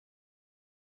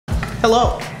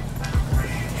Hello.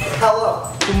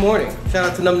 Hello. Good morning. Shout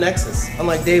out to Numb Nexus.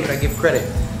 Unlike David, I give credit.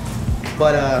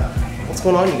 But what's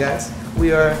going on, you guys?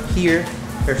 We are here.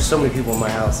 There's so many people in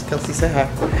my house. Kelsey, say hi.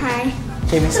 Hi.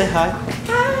 Jamie, say hi.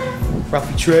 Hi.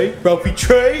 Ralphie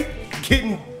Trey,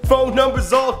 getting phone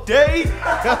numbers all day.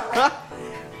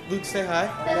 Luke, say hi.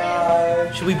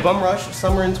 Hi. Should we bum rush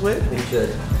Summer into it? We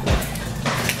should.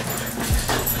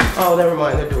 Oh, never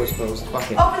mind. Their door's closed.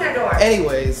 Fuck it. Open the door.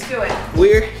 Anyways, Do it.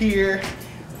 we're here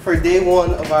for day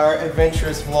one of our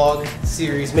adventurous vlog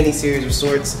series, mini-series of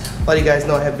sorts. A lot of you guys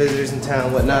know I have visitors in town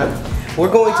and whatnot.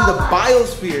 We're going to the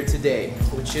Biosphere today,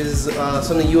 which is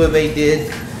something U of A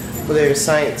did for their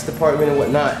science department and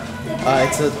whatnot.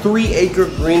 It's a 3-acre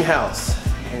greenhouse,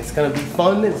 and it's gonna be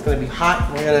fun, it's gonna be hot.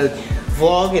 We're gonna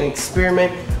vlog and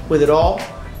experiment with it all,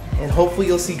 and hopefully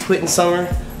you'll see Twit and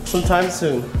Summer sometime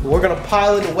soon. We're gonna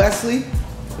pile into Wesley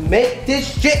and make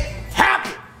this shit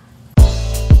happen!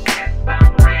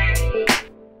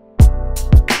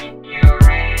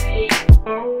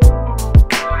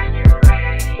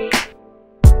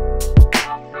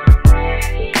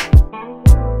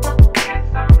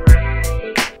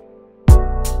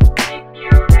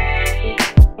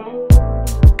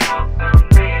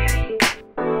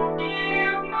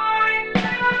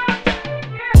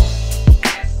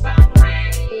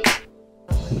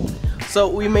 So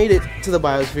we made it to the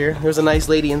Biosphere. There was a nice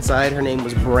lady inside. Her name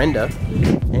was Brenda,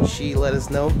 and she let us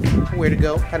know where to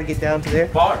go, how to get down to there.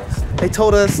 Bars. They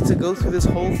told us to go through this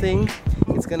whole thing.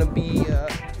 It's gonna be a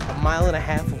mile and a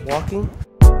half of walking.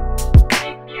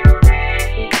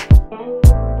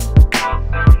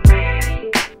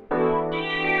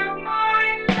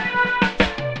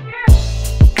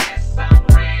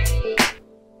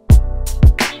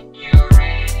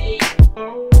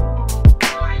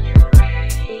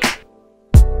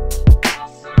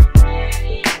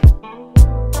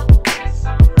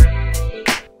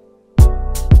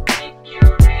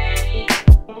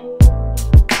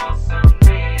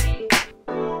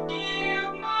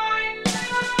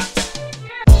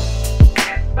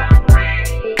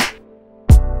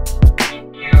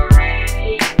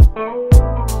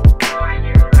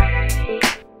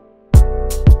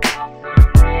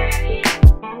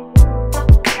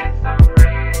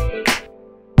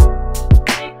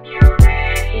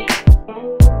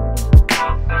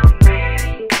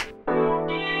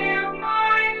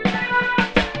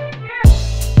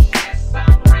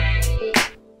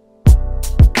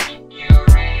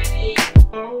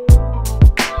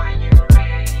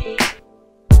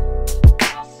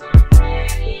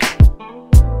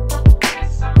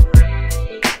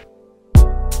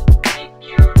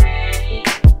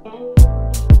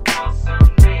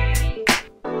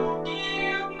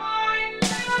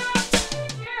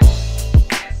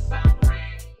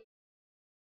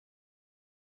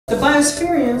 The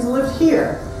Biospherians lived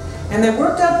here, and they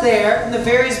worked out there in the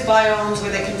various biomes where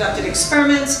they conducted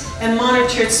experiments and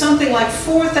monitored something like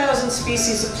 4,000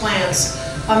 species of plants,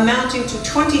 amounting to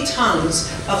 20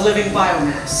 tons of living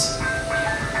biomass.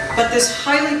 But this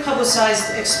highly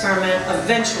publicized experiment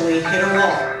eventually hit a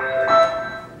wall.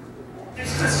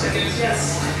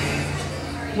 Yes.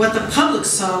 What the public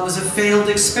saw was a failed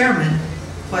experiment,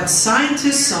 but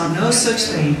scientists saw no such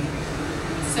thing.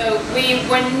 So we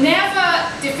were never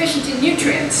deficient in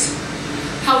nutrients.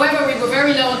 However, we were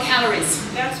very low in calories.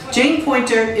 Jane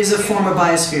Pointer is a former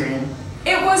Biospherian.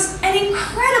 It was an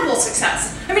incredible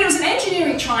success. I mean, it was an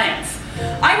engineering triumph.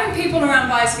 I bring people around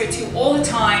Biosphere 2 all the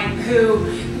time who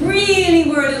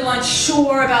really were a little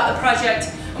unsure about the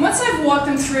project. And once I've walked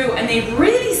them through and they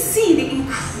really see the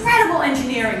incredible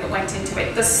engineering that went into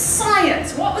it, the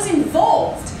science, what was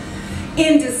involved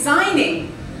in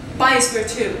designing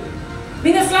Biosphere 2. I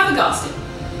mean, they're flabbergasted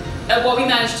at what we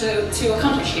managed to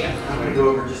accomplish here. I'm going to go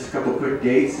over just a couple quick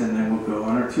dates and then we'll go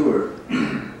on our tour.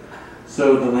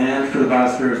 So the land for the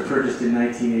Biosphere was purchased in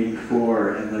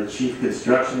 1984 and the chief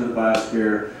construction of the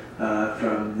Biosphere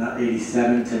from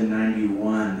 87 to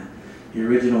 91. The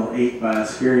original 8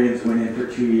 Biospherians went in for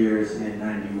 2 years in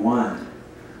 91.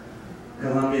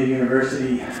 Columbia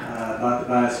University bought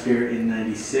the Biosphere in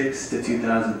 96 to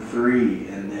 2003,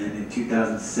 and then in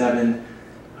 2007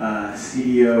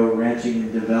 CDO Ranching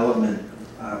and Development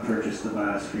purchased the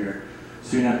Biosphere.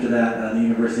 Soon after that, the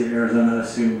University of Arizona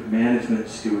assumed management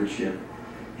stewardship.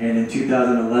 And in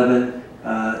 2011,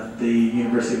 the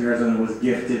University of Arizona was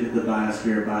gifted the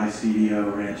Biosphere by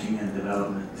CDO Ranching and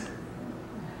Development.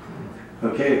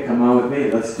 Okay, come on with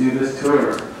me. Let's do this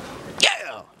tour.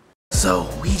 Yeah! So,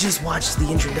 we just watched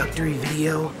the introductory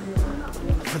video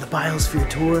for the Biosphere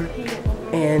tour.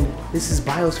 And this is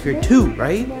Biosphere 2,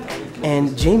 right?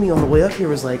 And Jamie on the way up here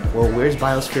was like, well, where's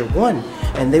Biosphere 1?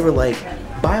 And they were like,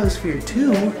 Biosphere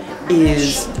 2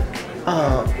 is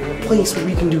a place where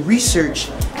we can do research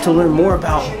to learn more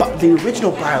about the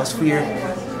original Biosphere,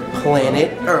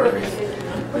 planet Earth.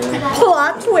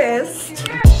 Plot twist.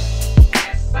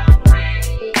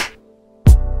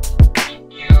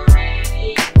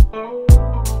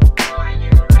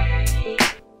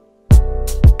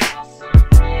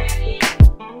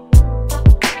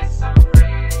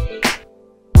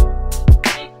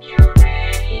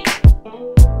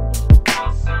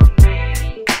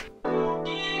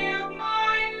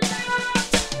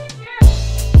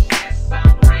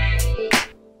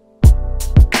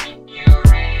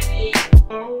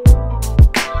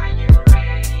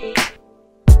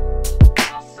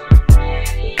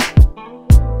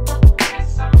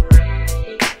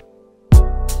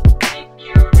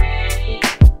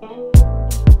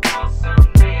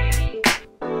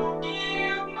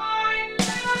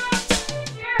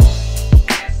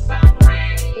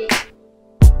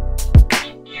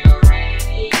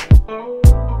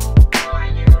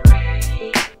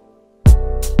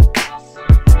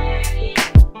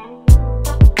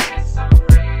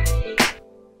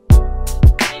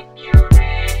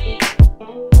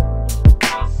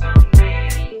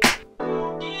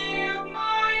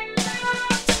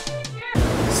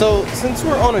 So since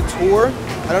we're on a tour,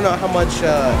 I don't know how much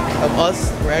of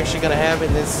us we're actually gonna have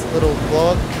in this little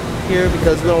vlog here,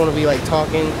 because we don't want to be like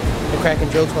talking and cracking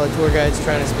jokes while the tour guide's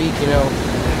trying to speak. You know,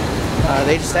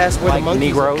 they just asked where the monkeys.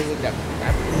 Negroes.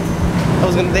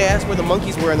 They asked where the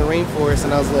monkeys were in the rainforest,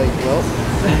 and I was like, well,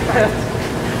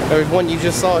 there was one you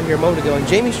just saw here a moment ago, and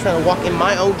Jamie's trying to walk in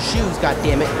my own shoes. God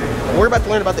damn it! We're about to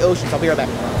learn about the oceans. I'll be right back.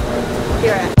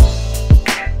 You're right.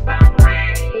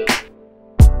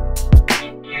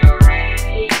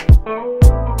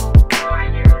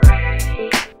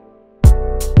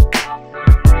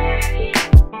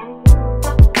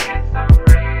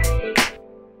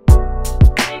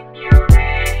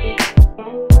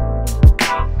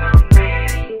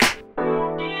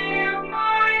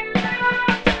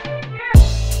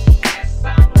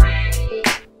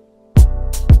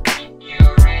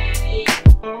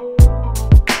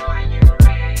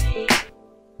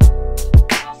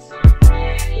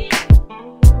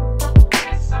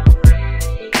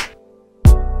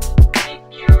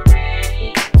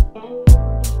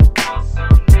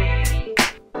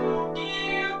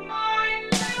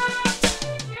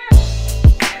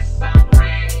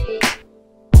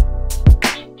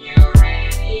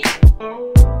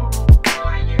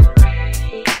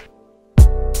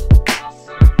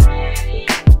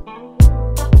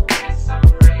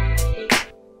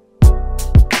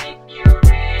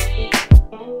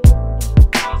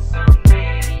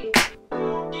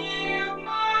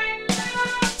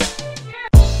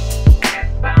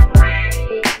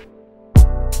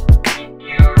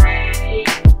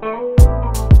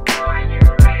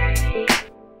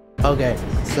 Okay,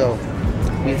 so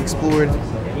we've explored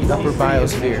the upper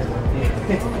biosphere,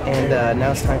 and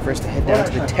now it's time for us to head down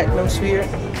to the Technosphere.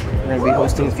 We're going to be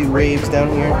hosting a few raves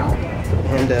down here,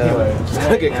 and it's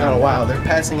going to get kind of wild. They're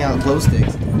passing out glow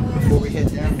sticks before we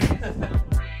head down.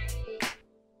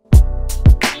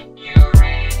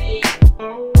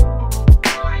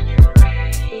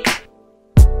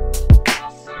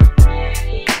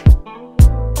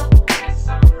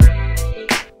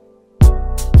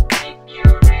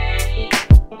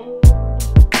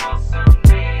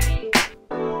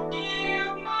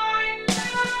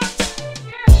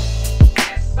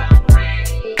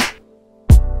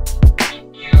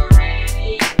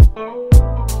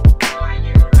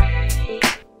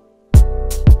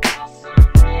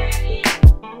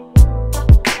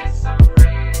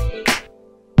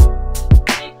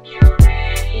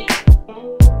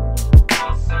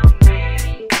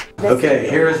 Okay,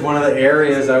 here is one of the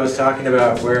areas I was talking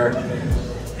about where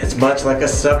it's much like a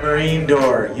submarine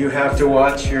door. You have to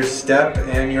watch your step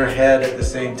and your head at the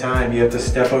same time. You have to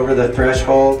step over the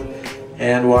threshold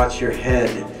and watch your head.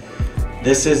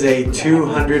 This is a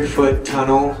 200-foot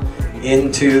tunnel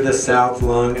into the south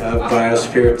lung of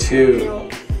Biosphere 2.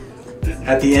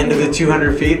 At the end of the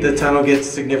 200 feet, the tunnel gets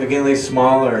significantly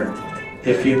smaller.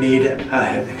 If you need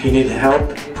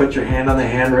help, put your hand on the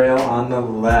handrail on the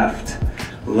left.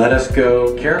 Let us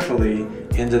go carefully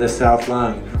into the south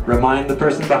lung. Remind the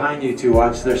person behind you to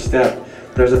watch their step.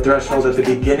 There's a threshold at the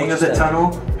beginning of the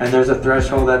tunnel, and there's a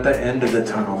threshold at the end of the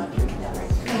tunnel.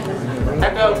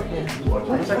 Echo.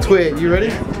 Twit, you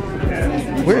ready?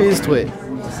 Where is Twit?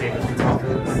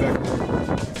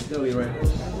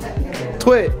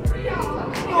 Twit.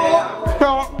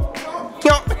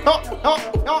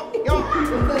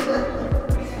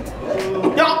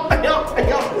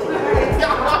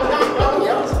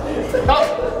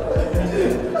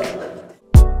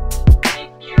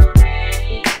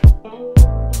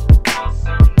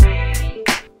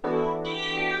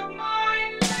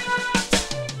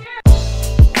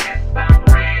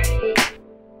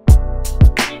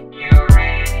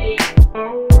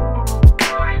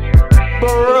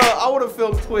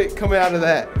 film twit coming out of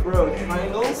that. Bro,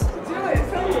 triangles?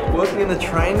 Working in the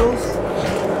triangles?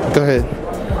 Go ahead.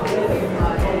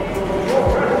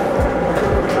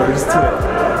 Where's twit?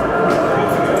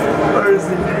 Where is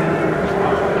he?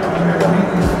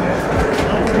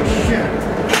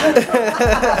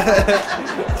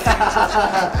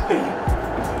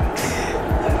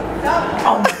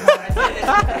 Oh my god, I did it!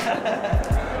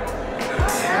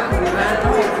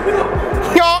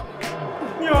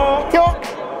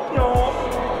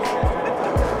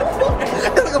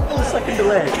 It's like a full second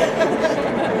delay.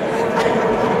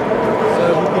 So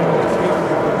we can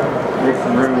make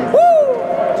some room.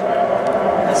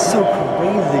 That's so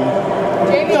crazy.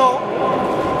 Jamie,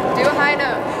 do a high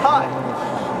note. Hi.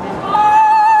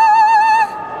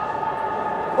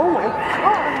 Oh my god.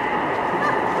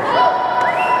 No.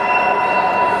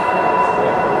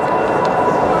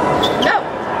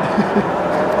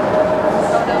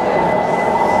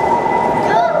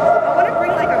 I want to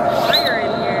bring like a fire in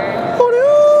here.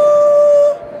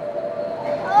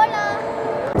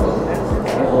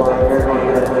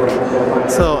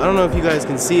 So I don't know if you guys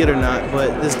can see it or not,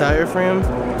 but this diaphragm,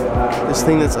 this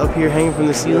thing that's up here hanging from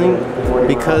the ceiling,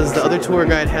 because the other tour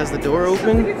guide has the door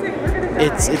open,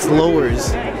 it's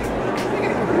lowers.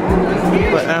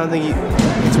 But I don't think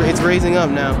it's raising up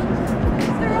now.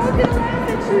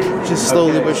 Just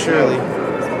slowly but surely.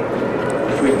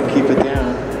 If we can keep it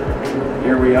down,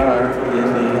 here we are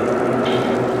in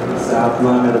the south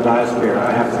lung of the biosphere.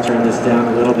 I have to turn this down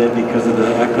a little bit because of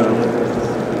the echo.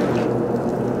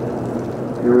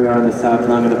 Here we are in the south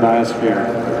lung of the biosphere.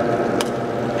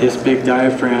 This big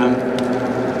diaphragm,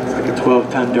 it's like a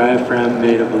 12-ton diaphragm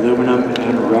made of aluminum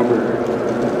and rubber.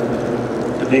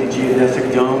 The big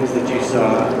geodesic domes that you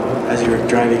saw as you were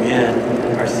driving in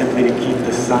are simply to keep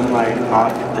the sunlight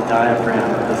off the diaphragm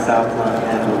of the south lung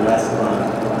and the west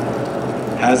lung.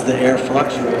 As the air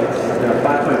fluctuates, there are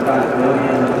 5.5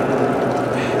 billion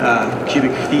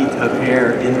cubic feet of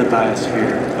air in the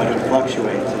biosphere, but it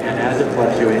fluctuates, and as it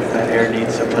fluctuates, that air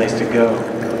needs a place to go.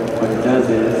 What it does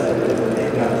is,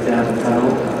 it comes down the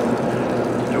tunnel,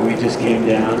 and we just came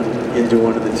down into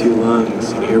one of the two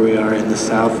lungs, and here we are in the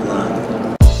south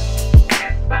lung.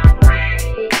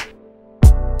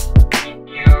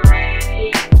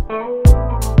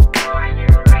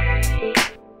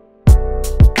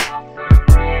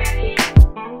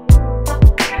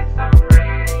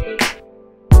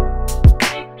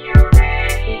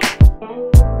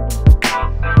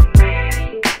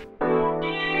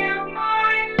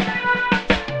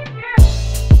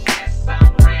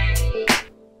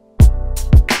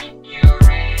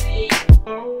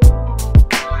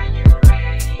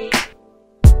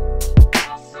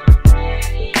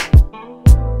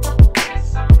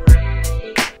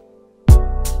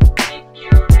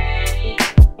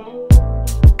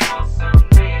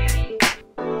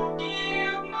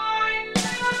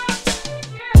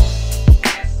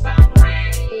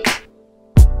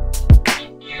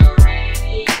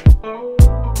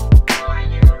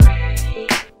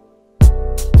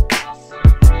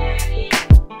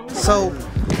 So,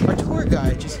 our tour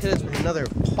guide just hit us with another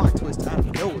plot twist out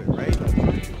of nowhere, right?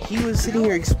 He was sitting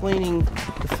here explaining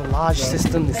the phylage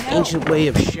system, this ancient way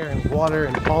of sharing water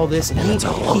and all this, and he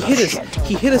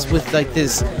hit us with like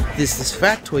this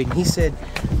factoid, and he said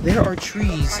there are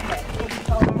trees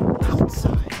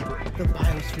outside the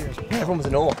biosphere as well. Everyone was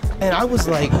in awe. And I was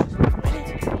like,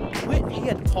 what? He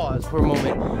had to pause for a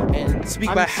moment and speak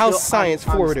about how science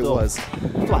forward it was.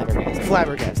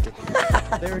 Flabbergasted.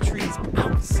 There are trees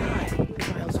outside the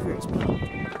biosphere as well.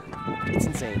 It's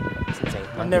insane. It's insane.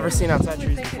 I've never seen outside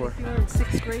trees before. If you were in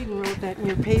 6th grade and wrote that in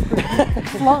your paper,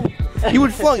 flunk. You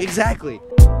would flunk, exactly.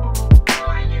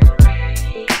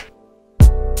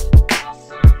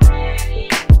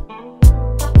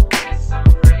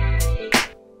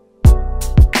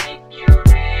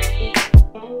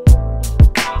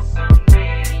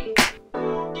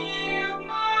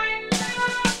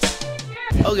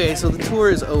 Okay, so the tour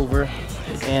is over,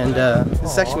 and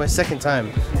this is actually my second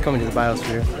time coming to the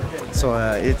Biosphere. So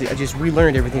I just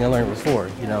relearned everything I learned before,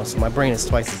 you know, so my brain is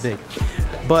twice as big.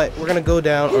 But we're gonna go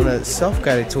down on a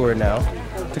self-guided tour now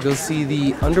to go see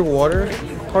the underwater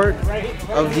part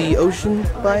of the ocean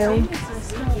biome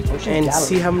and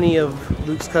see how many of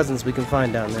Luke's cousins we can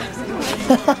find down there.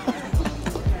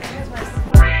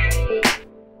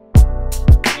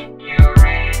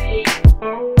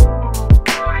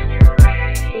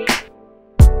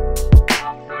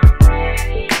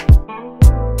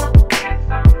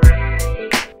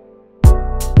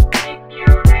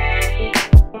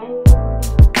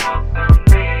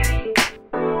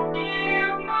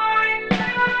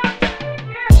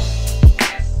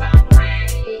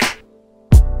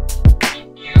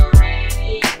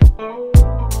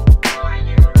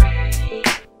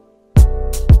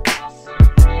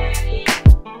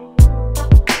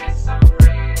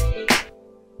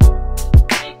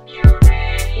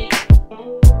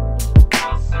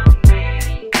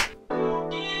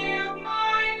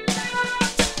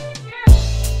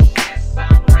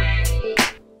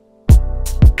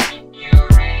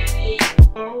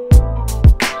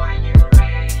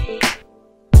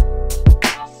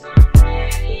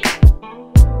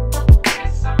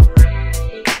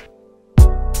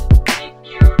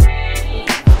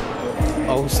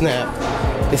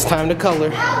 time to color.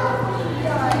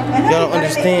 Y'all don't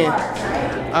understand.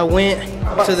 I went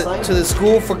to the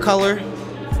school for color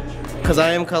because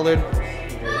I am colored.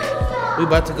 We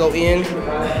about to go in.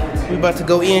 We about to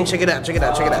go in. Check it out. Check it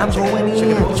out. Check it out. Check it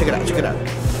out. Check it out. Check it out.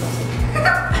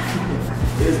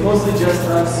 It's mostly just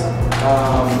us.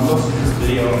 Mostly just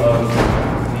video of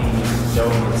me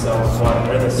showing myself what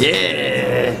this.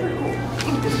 Yeah.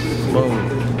 Boom.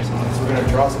 So we're gonna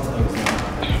draw some things now.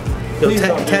 Yo,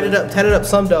 tat it up,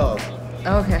 some dog.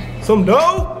 Okay. Some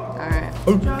dog? Alright.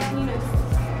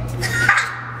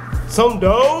 Some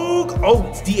dog? Oh,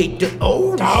 it's D-A.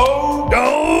 Oh, dog,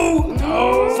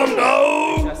 some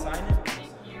dog. Should I sign it?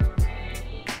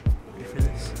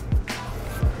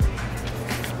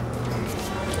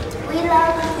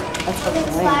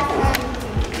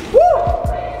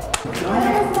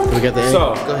 We got the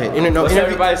So, angle. Go ahead. what's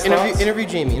everybody's thoughts? Interview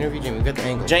Jamie. We got the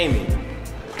angle. Jamie.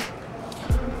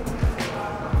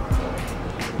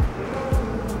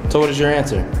 So what is your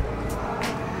answer?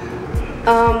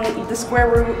 The square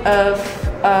root of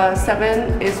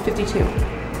 7 is 52.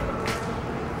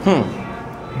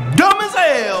 Dumb as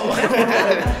hell.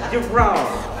 You're wrong.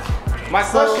 My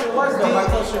question was,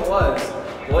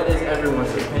 what is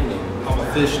everyone's opinion? I'm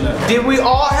a fish now. Did we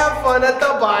all have fun at the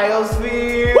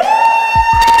Biosphere?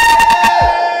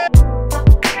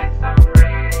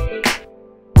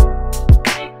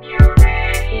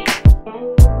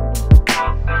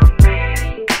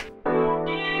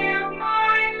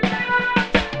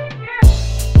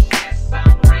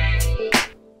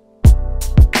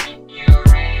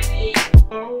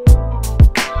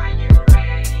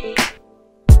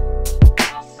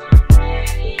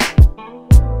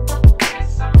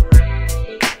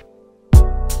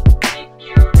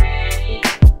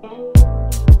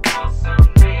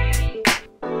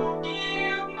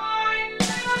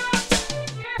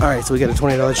 Alright, so we got a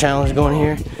 $20 challenge going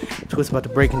here. Twist's about to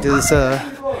break into this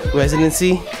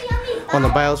residency on the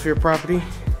Biosphere property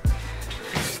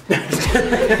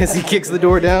as he kicks the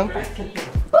door down.